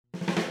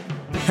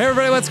Hey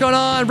everybody, what's going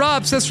on?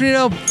 Rob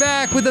Cesternino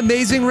back with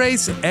Amazing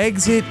Race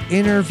exit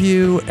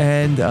interview,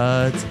 and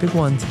it's a big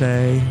one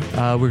today.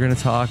 We're going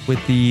to talk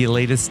with the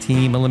latest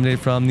team eliminated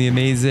from the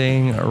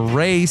Amazing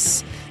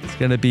Race. It's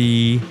going to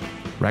be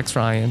Rex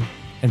Ryan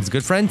and his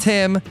good friend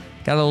Tim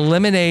got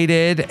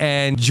eliminated,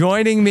 and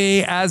joining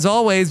me as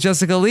always,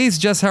 Jessica Lees.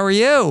 Jess, how are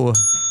you?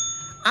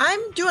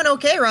 I'm doing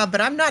okay, Rob,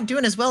 but I'm not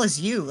doing as well as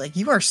you. Like,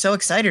 you are so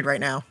excited right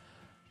now.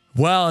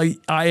 Well,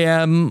 I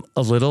am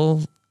a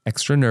little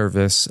extra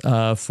nervous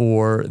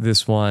for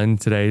this one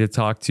today to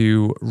talk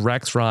to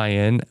Rex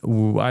Ryan.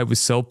 I was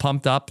so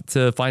pumped up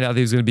to find out that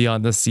he was going to be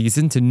on this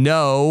season, to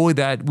know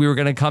that we were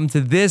going to come to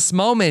this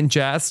moment,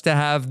 Jess, to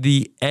have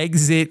the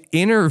exit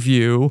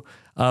interview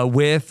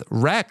with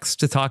Rex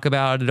to talk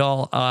about it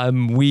all.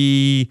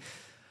 We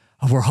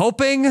were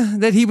hoping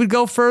that he would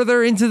go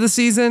further into the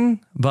season,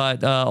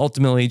 but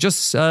ultimately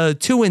just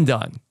two and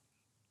done.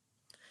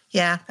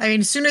 Yeah, I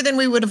mean, sooner than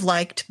we would have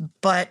liked,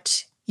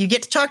 but you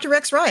get to talk to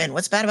Rex Ryan.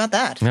 What's bad about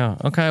that? Yeah.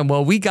 Okay.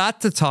 Well, we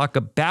got to talk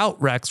about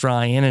Rex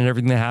Ryan and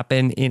everything that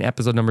happened in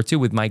episode number 2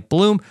 with Mike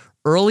Bloom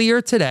earlier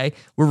today.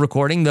 We're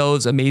recording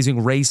those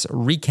Amazing Race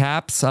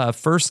recaps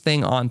first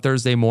thing on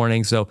Thursday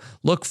morning. So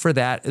look for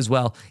that as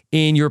well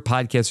in your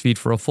podcast feed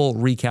for a full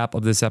recap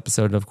of this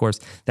episode. And of course,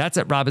 that's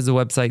at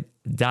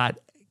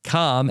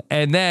robisthewebsite.com.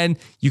 And then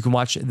you can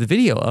watch the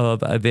video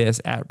of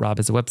this at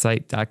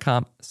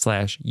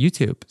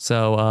robisthewebsite.com/YouTube.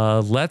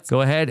 So let's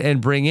go ahead and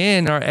bring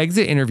in our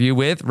exit interview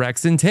with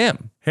Rex and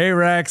Tim. Hey,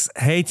 Rex.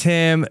 Hey,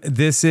 Tim.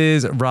 This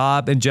is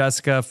Rob and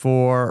Jessica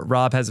for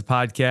Rob Has a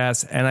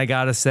Podcast. And I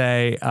got to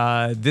say,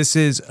 this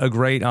is a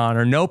great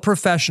honor. No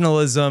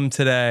professionalism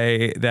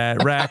today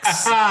that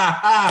Rex,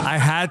 I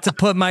had to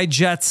put my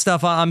Jets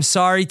stuff on. I'm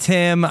sorry,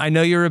 Tim. I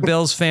know you're a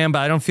Bills fan, but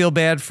I don't feel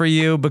bad for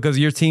you because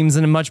your team's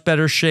in a much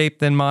better shape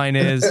than mine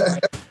is.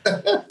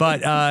 But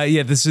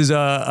yeah, this is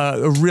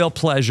a real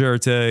pleasure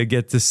to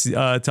get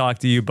to talk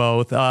to you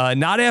both.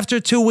 Not after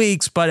 2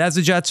 weeks, but as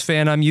a Jets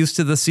fan, I'm used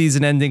to the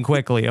season ending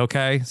quickly.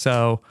 Okay,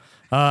 so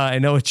I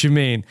know what you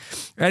mean.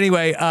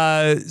 Anyway,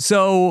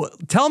 so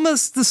tell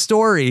us the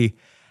story.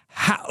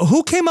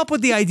 Who came up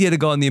with the idea to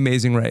go on The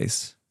Amazing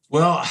Race?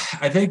 Well,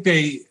 I think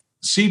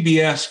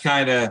CBS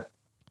kind of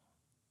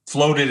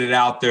floated it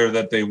out there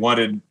that they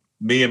wanted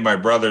me and my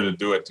brother to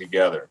do it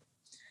together.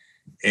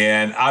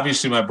 And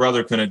obviously my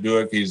brother couldn't do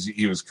it because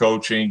he was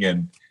coaching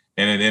and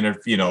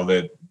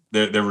that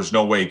there was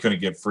no way he couldn't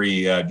get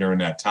free during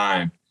that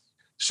time.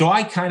 So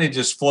I kind of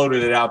just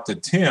floated it out to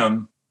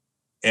Tim.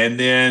 And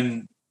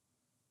then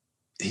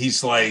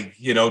he's like,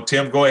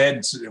 Tim, go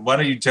ahead. Why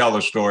don't you tell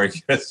the story?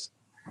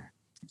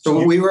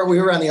 So we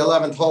were on the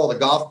 11th hole of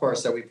the golf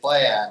course that we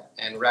play at.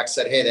 And Rex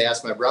said, hey, they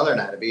asked my brother and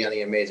I to be on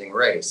The Amazing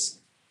Race.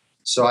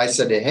 So I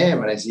said to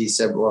him, and he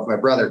said, well, if my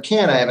brother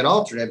can, I have an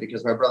alternate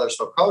because my brother's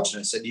still coaching.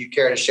 I said, do you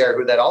care to share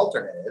who that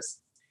alternate is?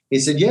 He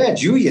said, yeah,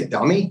 it's you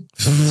dummy.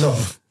 So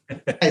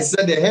I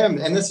said to him,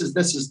 and this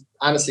is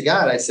honest to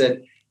God, I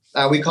said,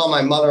 we call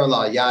my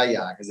mother-in-law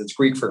Yaya because it's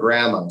Greek for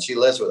grandma, and she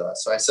lives with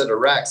us. So I said to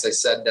Rex, I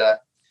said,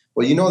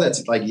 well,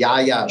 that's like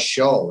Yaya's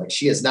show. Like,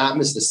 she has not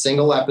missed a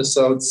single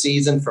episode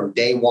season from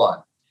day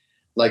one.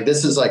 Like,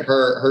 this is like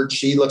her.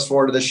 She looks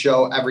forward to the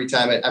show every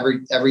time,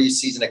 every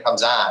season it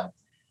comes on.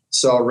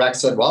 So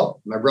Rex said,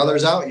 well, my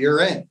brother's out, you're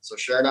in. So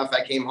sure enough,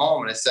 I came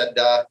home and I said,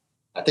 I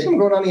think I'm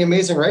going on The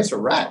Amazing Race with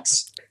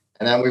Rex.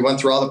 And then we went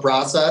through all the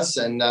process,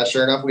 and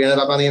sure enough, we ended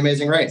up on The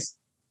Amazing Race.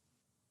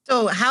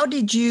 So how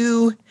did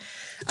you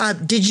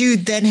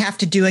then have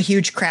to do a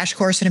huge crash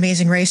course in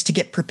Amazing Race to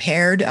get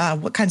prepared?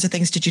 What kinds of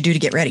things did you do to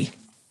get ready?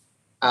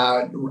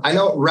 I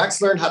know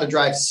Rex learned how to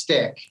drive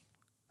stick.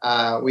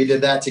 We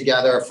did that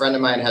together. A friend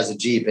of mine has a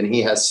Jeep and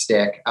he has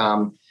stick.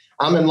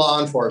 I'm in law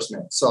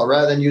enforcement. So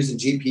rather than using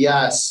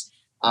GPS,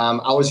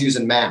 I was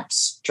using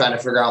maps, trying to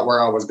figure out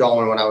where I was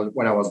going when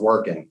I was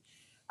working.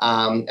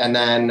 And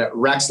then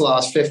Rex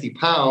lost 50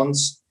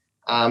 pounds.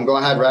 Go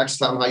ahead, Rex.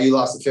 Tell them how you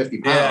lost the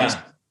 50 pounds.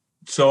 Yeah.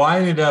 So I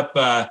ended up,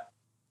 I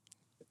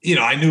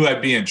knew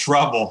I'd be in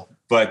trouble,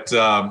 but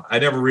I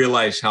never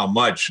realized how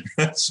much.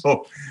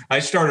 So I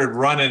started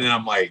running and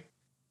I'm like,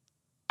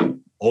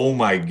 oh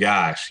my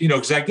gosh,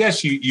 because I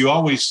guess you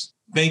always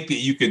think that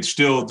you could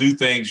still do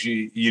things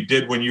you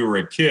did when you were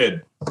a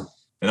kid.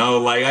 And I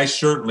was like, I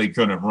certainly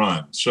couldn't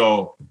run.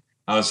 So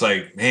I was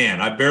like,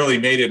 man, I barely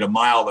made it a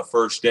mile the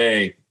first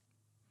day.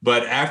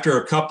 But after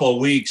a couple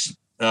of weeks,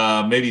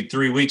 maybe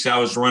 3 weeks, I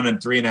was running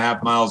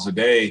 3.5 miles a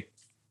day.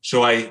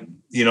 So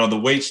the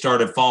weight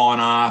started falling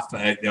off.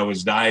 I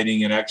was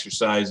dieting and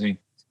exercising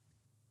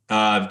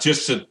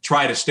just to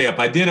try to stay up.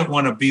 I didn't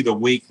want to be the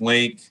weak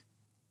link,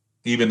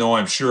 even though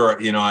I'm sure,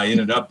 I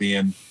ended up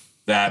being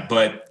that.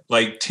 But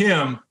like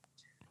Tim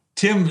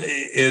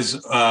is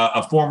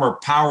a former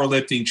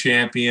powerlifting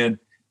champion,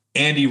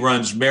 and he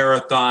runs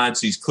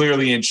marathons. He's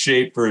clearly in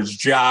shape for his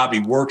job. He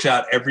works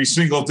out every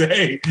single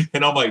day.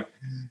 And I'm like,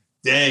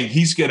 dang,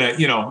 he's going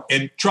to,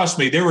 and trust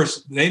me,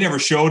 they never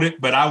showed it,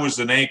 but I was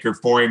an anchor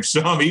for him.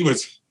 So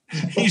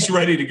he's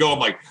ready to go. I'm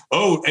like,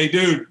 oh, hey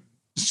dude,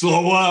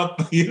 slow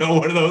up,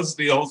 one of those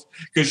deals.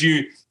 Cause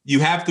you you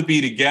have to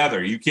be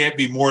together. You can't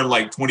be more than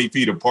like 20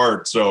 feet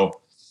apart. So,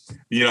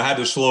 I had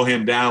to slow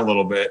him down a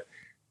little bit.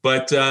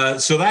 But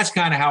so that's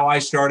kind of how I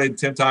started.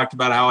 Tim talked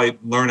about how I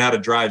learned how to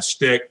drive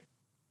stick.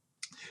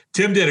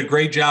 Tim did a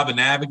great job of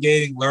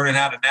navigating, learning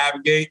how to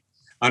navigate.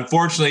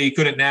 Unfortunately, he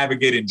couldn't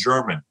navigate in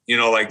German.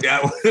 Like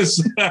that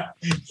was,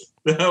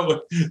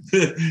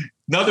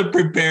 nothing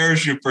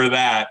prepares you for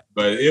that.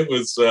 But it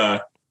was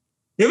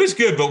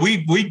good. But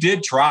we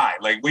did try.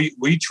 Like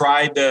we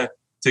tried to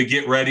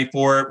get ready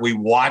for it. We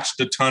watched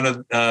a ton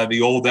of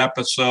the old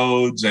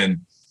episodes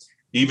and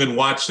even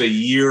watched a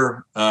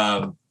year's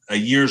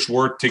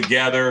worth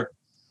together.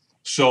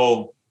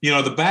 So,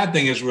 the bad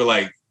thing is we're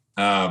like,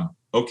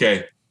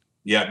 okay,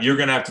 yeah, you're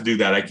going to have to do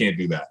that. I can't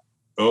do that.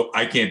 Oh,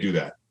 I can't do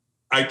that.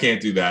 I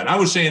can't do that. I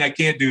was saying I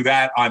can't do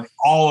that on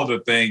all of the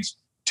things.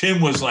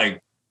 Tim was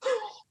like,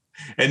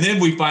 and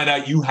then we find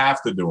out you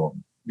have to do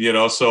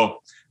them,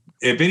 So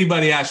if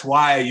anybody asks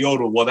why I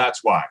yodel, well,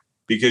 that's why.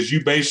 Because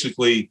you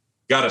basically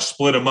got to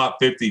split them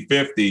up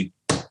 50-50.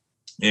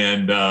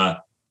 And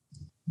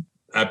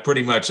I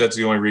pretty much, that's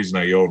the only reason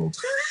I yodeled.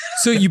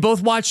 So you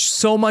both watched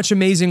so much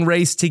Amazing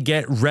Race to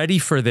get ready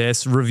for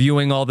this,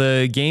 reviewing all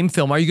the game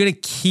film. Are you going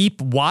to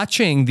keep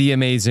watching The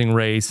Amazing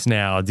Race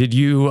now? Did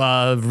you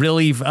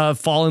really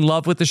fall in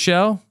love with the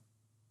show?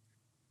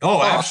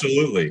 Oh,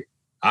 absolutely.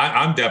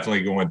 I'm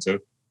definitely going to.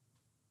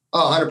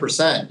 Oh,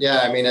 100%.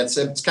 Yeah. I mean, it's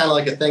kind of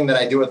like a thing that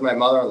I do with my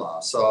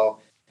mother-in-law. So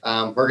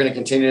we're going to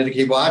continue to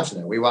keep watching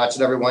it. We watch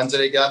it every Wednesday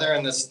together,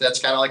 and that's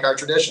kind of like our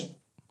tradition.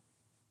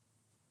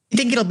 You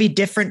think it'll be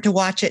different to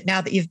watch it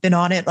now that you've been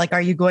on it? Like,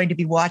 are you going to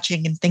be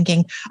watching and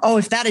thinking, oh,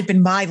 if that had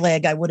been my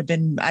leg,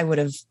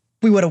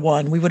 we would have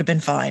won. We would have been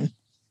fine.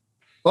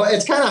 Well,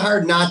 it's kind of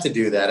hard not to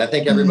do that. I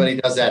think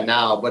everybody does that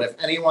now. But if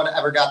anyone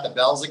ever got the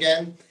bells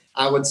again,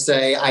 I would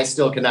say I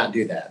still cannot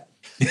do that.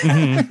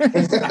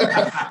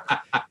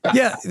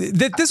 Yeah,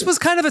 this was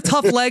kind of a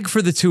tough leg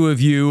for the two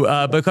of you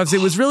because it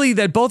was really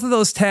that both of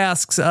those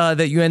tasks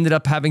that you ended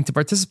up having to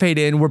participate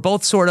in were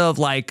both sort of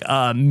like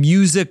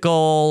music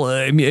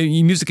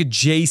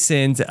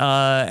adjacent,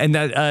 and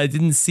that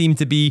didn't seem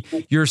to be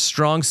your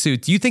strong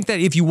suit. Do you think that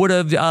if you would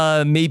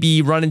have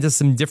maybe run into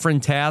some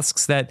different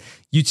tasks that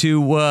you two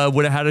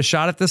would have had a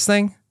shot at this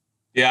thing?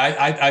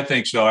 Yeah, I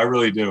think so. I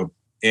really do.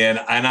 And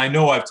I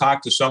know I've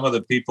talked to some of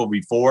the people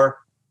before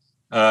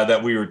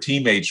that we were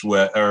teammates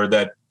with, or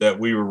that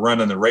we were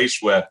running the race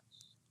with.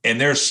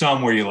 And there's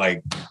some where you're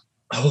like,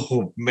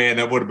 oh man,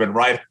 that would have been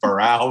right up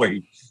our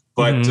alley.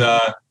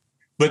 But,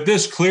 but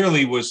this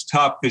clearly was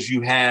tough because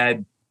you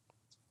had,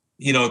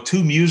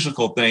 two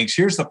musical things.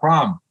 Here's the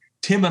problem.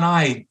 Tim and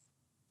I,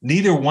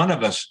 neither one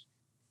of us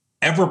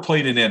ever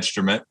played an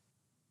instrument,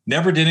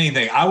 never did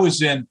anything. I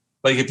was in,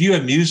 like, if you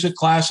had music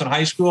class in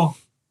high school,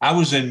 I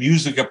was in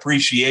music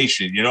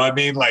appreciation. You know what I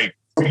mean? Like,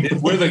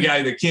 we're the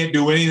guy that can't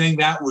do anything.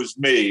 That was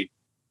me.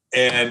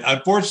 And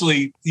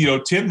unfortunately,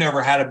 Tim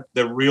never had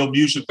the real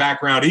music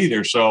background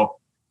either. So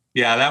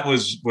yeah, that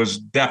was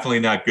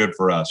definitely not good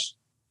for us.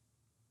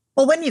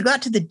 Well, when you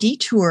got to the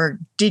detour,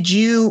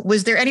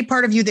 was there any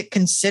part of you that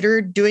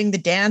considered doing the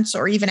dance,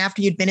 or even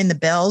after you'd been in the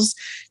bells,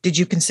 did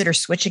you consider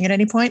switching at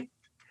any point?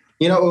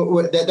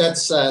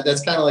 That's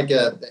kind of like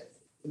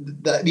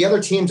the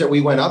other teams that we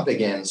went up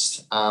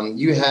against.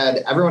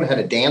 Everyone had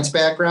a dance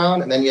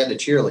background, and then you had the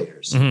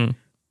cheerleaders. Mm-hmm.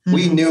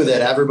 We knew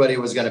that everybody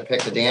was going to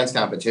pick the dance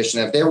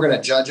competition. If they were going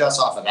to judge us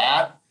off of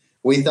that,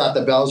 we thought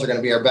the bells were going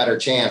to be our better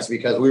chance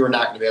because we were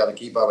not going to be able to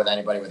keep up with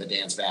anybody with a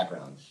dance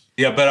background.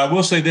 Yeah, but I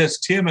will say this.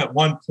 Tim at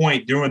one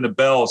point during the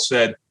bells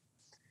said,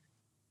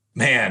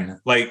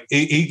 man, like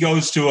he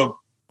goes to him,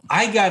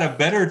 I got a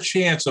better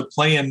chance of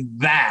playing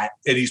that,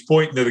 and he's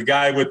pointing to the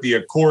guy with the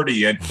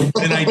accordion,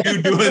 than I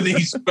do doing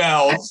these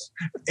bells.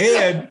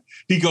 And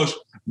he goes,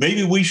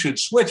 maybe we should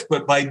switch.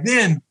 But by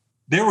then,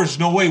 there was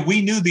no way.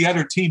 We knew the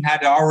other team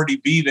had to already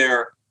be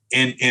there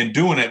and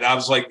doing it. I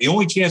was like, the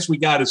only chance we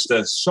got is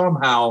to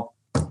somehow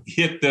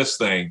hit this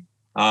thing.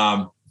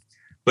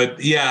 But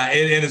yeah,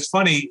 and it's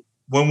funny,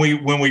 when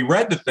we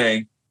read the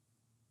thing,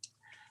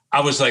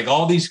 I was like,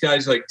 all these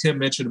guys, like Tim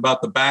mentioned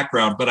about the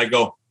background, but I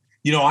go,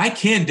 I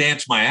can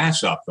dance my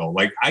ass off though.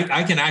 Like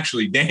I can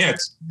actually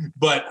dance,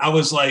 but I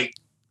was like,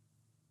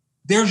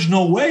 there's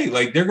no way.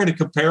 Like they're going to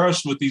compare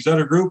us with these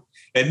other group.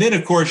 And then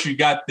of course you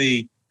got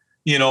we'd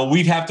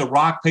have to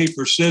rock,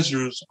 paper,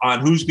 scissors on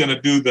who's going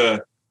to do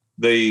the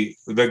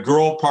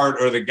girl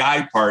part or the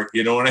guy part.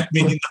 You know what I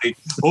mean? Like,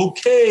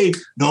 okay,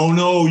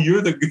 no,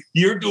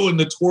 you're doing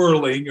the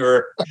twirling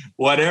or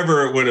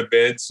whatever it would have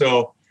been.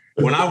 So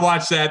when I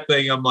watched that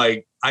thing, I'm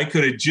like, I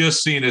could have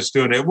just seen us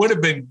doing it. It would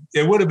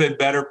have been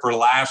better for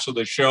laughs of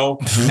the show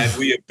had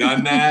we have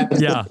done that.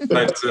 Yeah.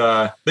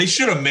 But they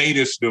should have made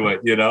us do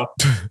it,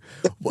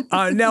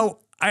 Now,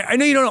 I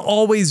know you don't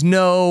always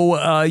know,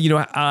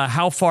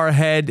 how far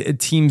ahead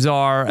teams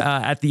are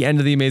at the end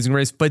of the Amazing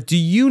Race, but do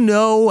you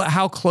know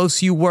how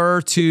close you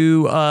were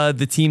to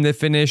the team that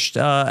finished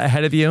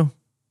ahead of you?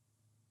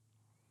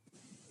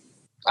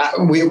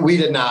 We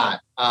did not.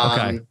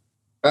 Okay.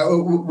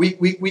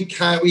 We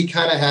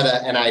kind of had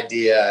an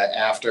idea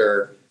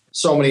after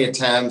so many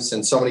attempts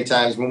and so many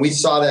times. When we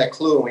saw that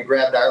clue and we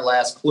grabbed our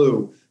last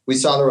clue, we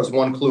saw there was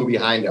one clue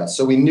behind us.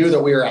 So we knew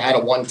that we were ahead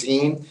of one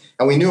team,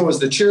 and we knew it was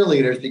the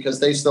cheerleaders because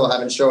they still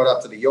haven't showed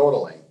up to the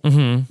yodeling.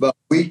 Mm-hmm. But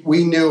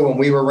we knew when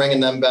we were ringing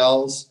them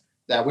bells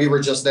that we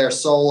were just there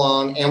so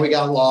long, and we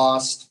got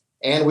lost,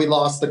 and we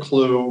lost the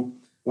clue.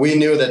 We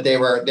knew that they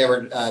were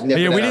nipping.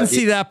 Yeah, we didn't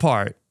see that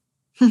part.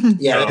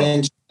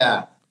 Yeah,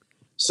 yeah.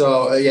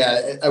 So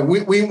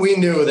we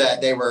knew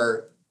that they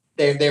were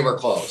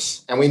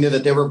close, and we knew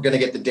that they were going to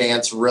get the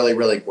dance really,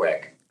 really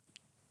quick.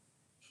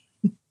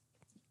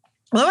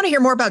 Well, I want to hear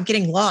more about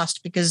getting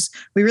lost because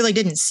we really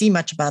didn't see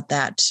much about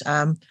that.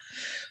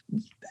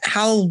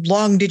 How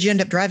long did you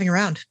end up driving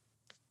around?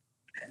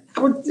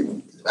 I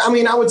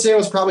would say it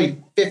was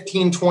probably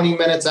 15, 20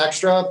 minutes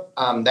extra.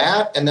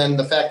 That, and then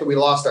the fact that we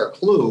lost our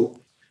clue.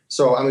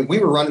 So, we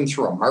were running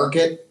through a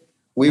market.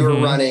 We were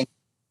running.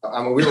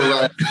 We were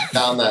running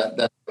down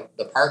the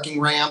parking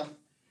ramp.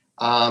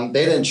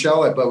 They didn't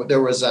show it, but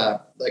there was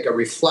a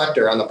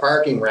reflector on the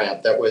parking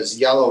ramp that was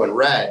yellow and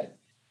red.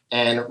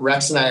 And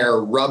Rex and I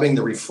are rubbing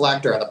the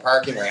reflector on the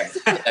parking ramp.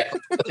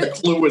 The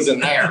clue was in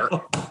there,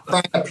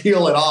 trying to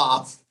peel it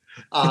off.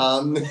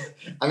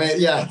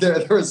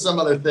 There were some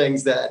other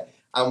things that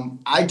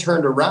I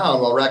turned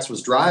around while Rex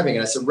was driving,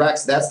 and I said,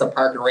 Rex, that's the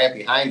parking ramp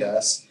behind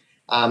us.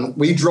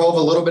 We drove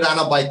a little bit on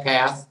a bike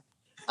path.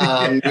 We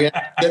had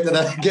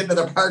to get to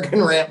the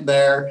parking ramp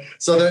there.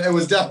 So it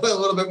was definitely a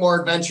little bit more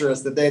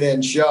adventurous that they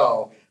didn't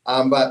show.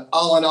 But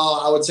all in all,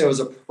 I would say it was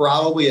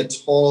probably a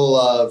total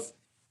of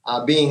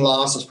being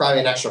lost was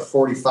probably an extra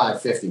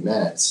 45, 50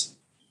 minutes.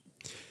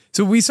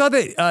 So we saw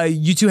that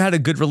you two had a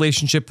good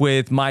relationship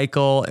with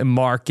Michael and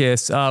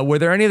Marcus. Were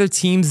there any other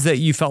teams that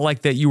you felt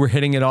like that you were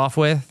hitting it off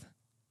with?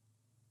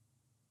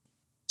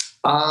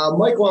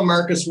 Michael and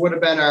Marcus would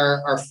have been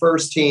our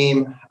first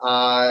team.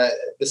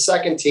 The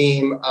second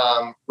team,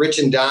 Rich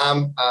and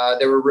Dom,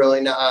 they were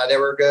they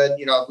were good.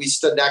 We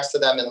stood next to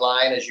them in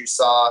line, as you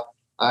saw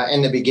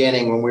in the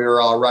beginning when we were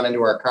all running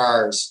to our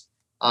cars.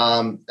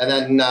 And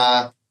then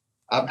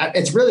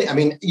it's really,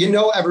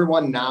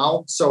 everyone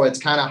now, so it's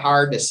kind of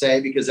hard to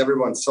say because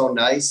everyone's so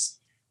nice.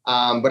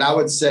 But I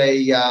would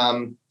say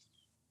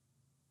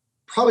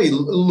probably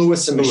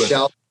Lewis and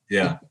Michelle.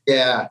 Yeah.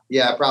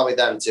 Yeah, probably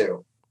them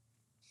too.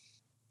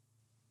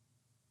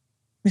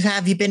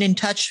 Have you been in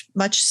touch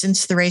much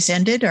since the race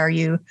ended?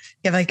 You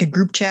have like a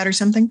group chat or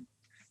something?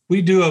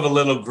 We do have a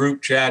little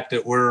group chat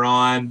that we're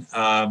on.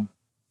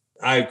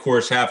 I, of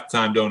course, half the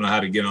time don't know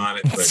how to get on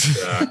it,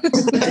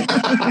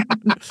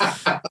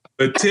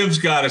 but Tim's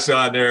got us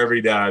on there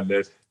every now and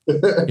then.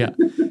 Yeah.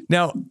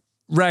 Now,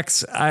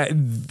 Rex,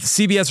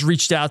 CBS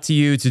reached out to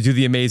you to do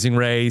The Amazing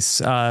Race.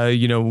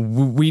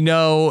 We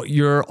know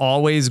you're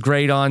always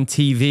great on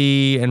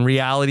TV and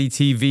reality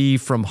TV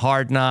from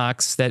Hard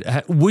Knocks.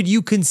 Would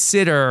you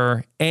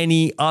consider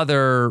any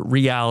other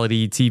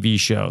reality TV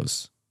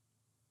shows?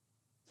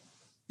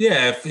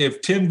 Yeah,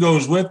 if Tim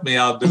goes with me,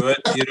 I'll do it.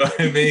 You know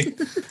what I mean?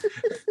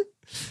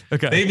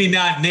 Okay. Maybe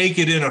not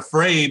Naked and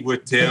Afraid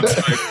with Tim,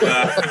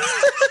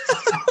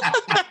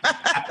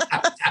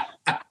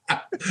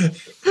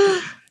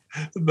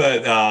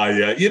 but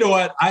yeah. You know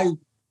what? I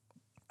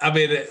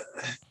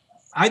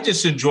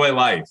just enjoy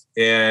life,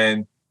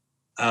 and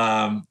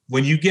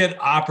when you get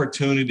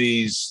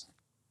opportunities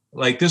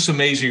like this,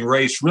 Amazing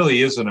Race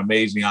really is an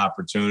amazing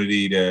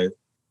opportunity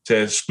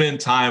to spend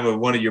time with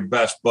one of your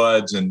best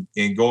buds and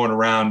going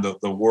around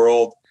the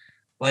world.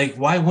 Like,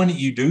 why wouldn't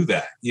you do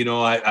that?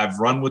 I've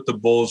run with the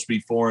bulls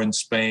before in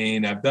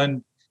Spain. I've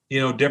done,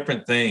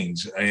 different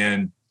things.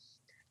 And,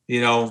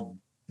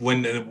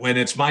 when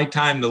it's my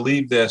time to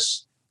leave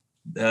this,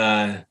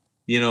 when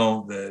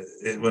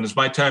it's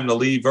my time to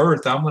leave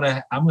Earth, I'm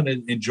going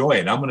to enjoy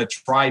it. I'm going to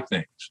try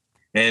things.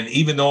 And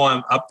even though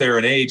I'm up there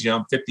in age,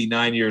 I'm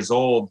 59 years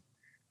old.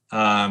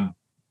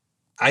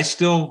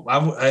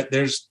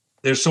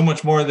 There's so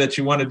much more that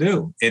you want to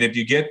do. And if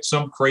you get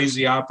some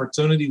crazy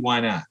opportunity, why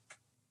not?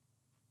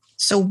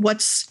 So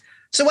what's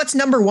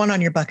number one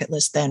on your bucket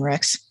list then,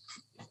 Rex?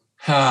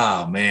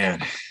 Oh,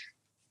 man.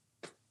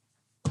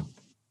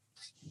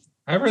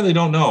 I really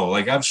don't know.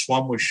 Like, I've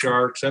swum with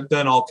sharks. I've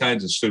done all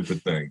kinds of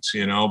stupid things,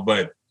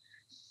 but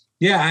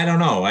yeah, I don't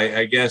know.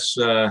 I guess,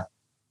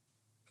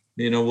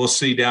 we'll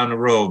see down the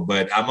road,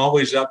 but I'm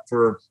always up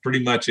for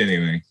pretty much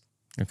anything.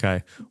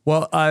 Okay.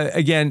 Well,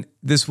 again,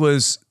 this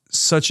was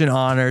such an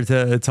honor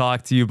to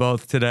talk to you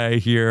both today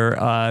here.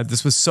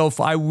 This was so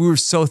fun. We were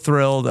so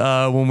thrilled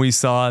when we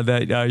saw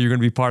that you're going to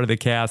be part of the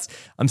cast.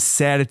 I'm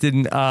sad it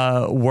didn't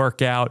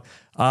work out.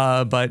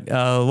 But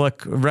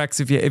look, Rex,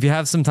 if you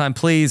have some time,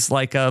 please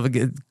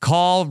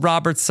call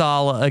Robert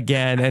Saleh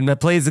again and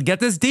please get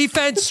this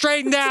defense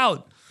straightened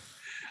out.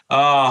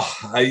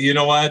 You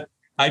know what?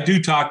 I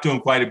do talk to him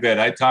quite a bit.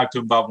 I talk to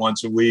him about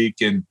once a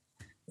week, and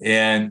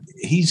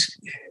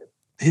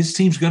his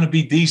team's going to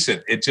be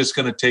decent. It's just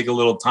going to take a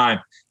little time.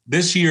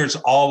 This year's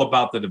all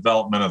about the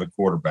development of the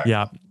quarterback.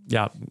 Yeah.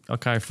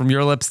 Okay. From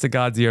your lips to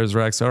God's ears,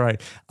 Rex. All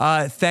right.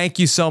 Thank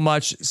you so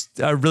much.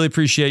 I really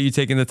appreciate you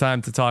taking the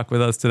time to talk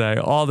with us today.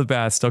 All the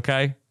best.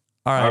 Okay.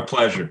 All right. Our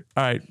pleasure.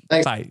 All right.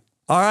 Thanks. Bye.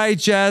 All right,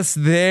 Jess,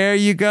 there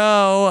you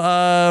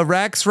go.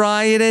 Rex,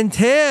 Ryan, and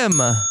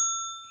Tim.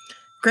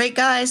 Great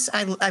guys.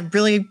 I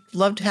really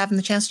loved having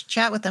the chance to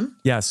chat with them.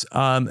 Yes.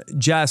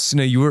 Jess,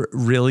 you were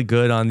really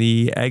good on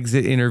the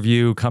exit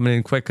interview, coming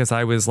in quick because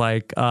I was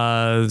like,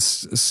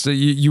 so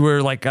you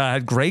were like,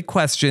 had great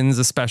questions,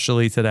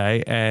 especially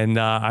today. And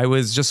I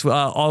was just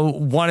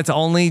wanted to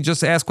only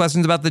just ask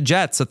questions about the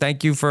Jets. So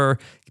thank you for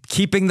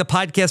keeping the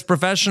podcast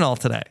professional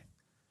today.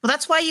 Well,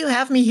 that's why you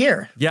have me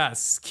here.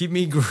 Yes, keep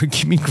me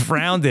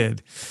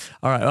grounded.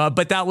 All right,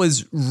 but that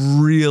was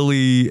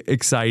really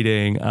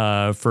exciting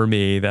for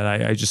me. That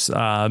I just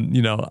I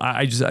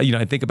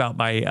think about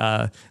my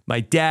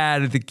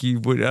dad. I think he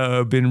would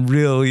have been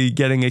really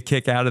getting a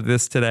kick out of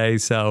this today.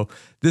 So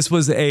this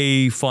was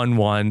a fun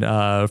one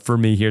for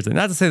me here.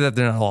 Not to say that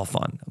they're not all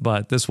fun,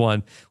 but this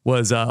one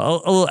was a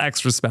little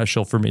extra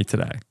special for me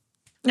today.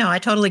 No, I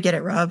totally get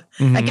it, Rob.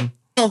 Mm-hmm. I can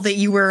tell that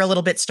you were a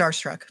little bit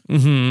starstruck.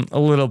 Mm-hmm. A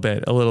little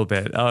bit.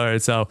 All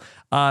right. So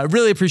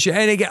really appreciate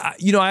it. And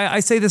again, I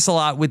say this a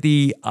lot with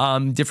the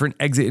different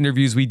exit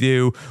interviews we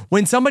do.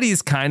 When somebody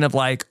is kind of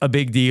like a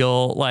big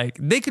deal, like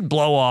they could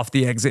blow off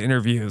the exit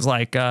interviews.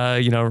 Like,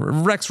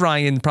 Rex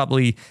Ryan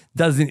probably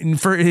doesn't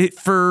for he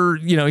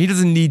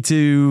doesn't need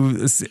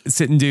to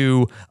sit and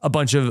do a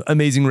bunch of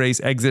Amazing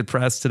Race exit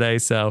press today.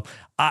 So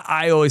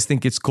I always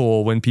think it's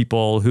cool when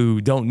people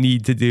who don't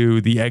need to do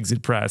the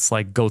exit press,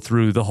 like go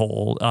through the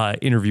whole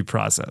interview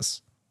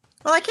process.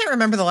 Well, I can't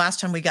remember the last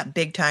time we got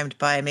big timed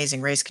by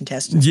Amazing Race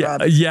contestants,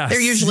 Rob. Yes.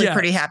 They're usually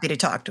pretty happy to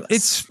talk to us.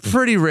 It's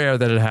pretty rare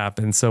that it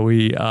happens. So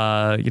we,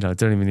 don't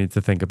even need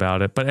to think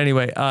about it. But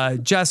anyway,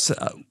 Jess,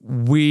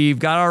 we've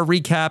got our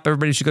recap.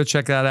 Everybody should go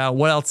check that out.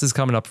 What else is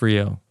coming up for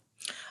you?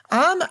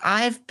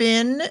 I've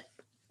been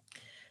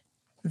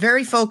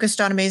very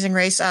focused on Amazing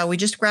Race. We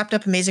just wrapped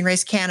up Amazing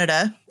Race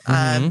Canada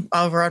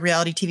over on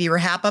Reality TV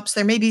Wrap-Ups.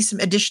 There may be some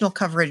additional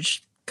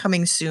coverage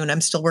coming soon.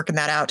 I'm still working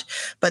that out.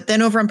 But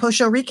then over on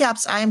post-show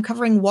recaps, I am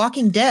covering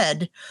Walking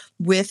Dead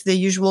with the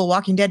usual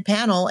Walking Dead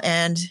panel,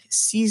 and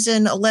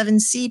season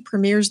 11C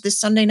premieres this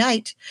Sunday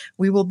night.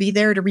 We will be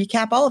there to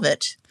recap all of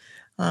it.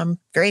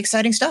 Very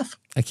exciting stuff.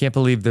 I can't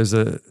believe there's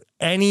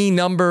any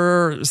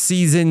number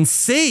season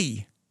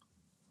C.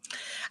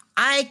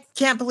 I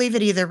can't believe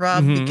it either,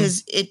 Rob,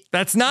 because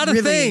that's not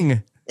a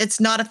thing. It's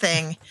not a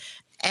thing.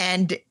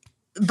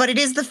 But it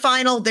is the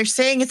final. They're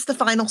saying it's the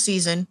final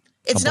season.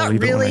 It's not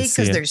really,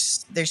 because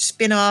there's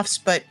spin-offs,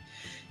 but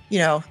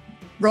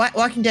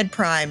Walking Dead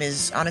Prime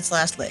is on its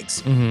last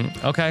legs.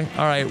 Mm-hmm. Okay.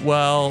 All right.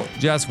 Well,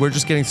 Jess, we're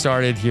just getting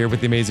started here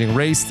with the Amazing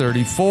Race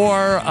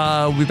 34.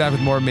 We'll be back with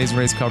more Amazing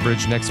Race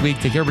coverage next week.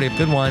 Take care, everybody.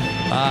 Have a good one.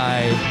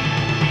 Bye.